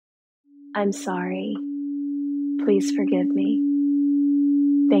I'm sorry. Please forgive me.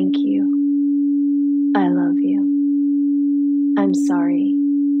 Thank you. I love you. I'm sorry.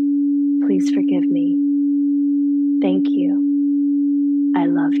 Please forgive me. Thank you. I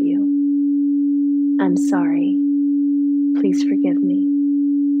love you. I'm sorry. Please forgive me.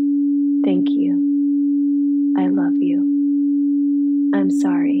 Thank you. I love you. I'm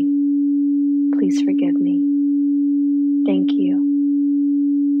sorry. Please forgive me. Thank you.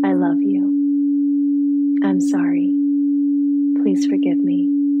 I love you. I'm sorry. Please forgive me.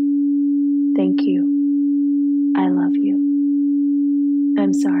 Thank you. I love you.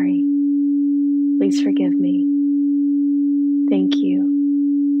 I'm sorry. Please forgive me. Thank you.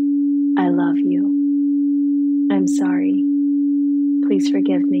 I love you. I'm sorry. Please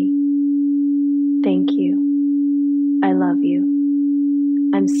forgive me. Thank you. I love you.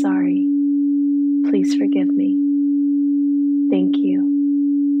 I'm sorry. Please forgive me. Thank you.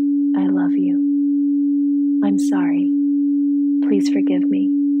 I love you. I'm sorry. Please forgive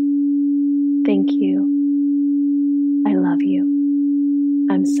me. Thank you. I love you.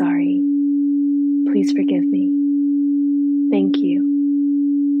 I'm sorry. Please forgive me. Thank you.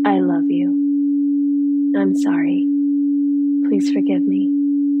 I love you. I'm sorry. Please forgive me.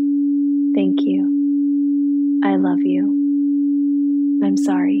 Thank you. I love you. I'm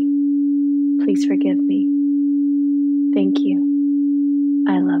sorry. Please forgive me. Thank you.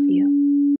 I love you.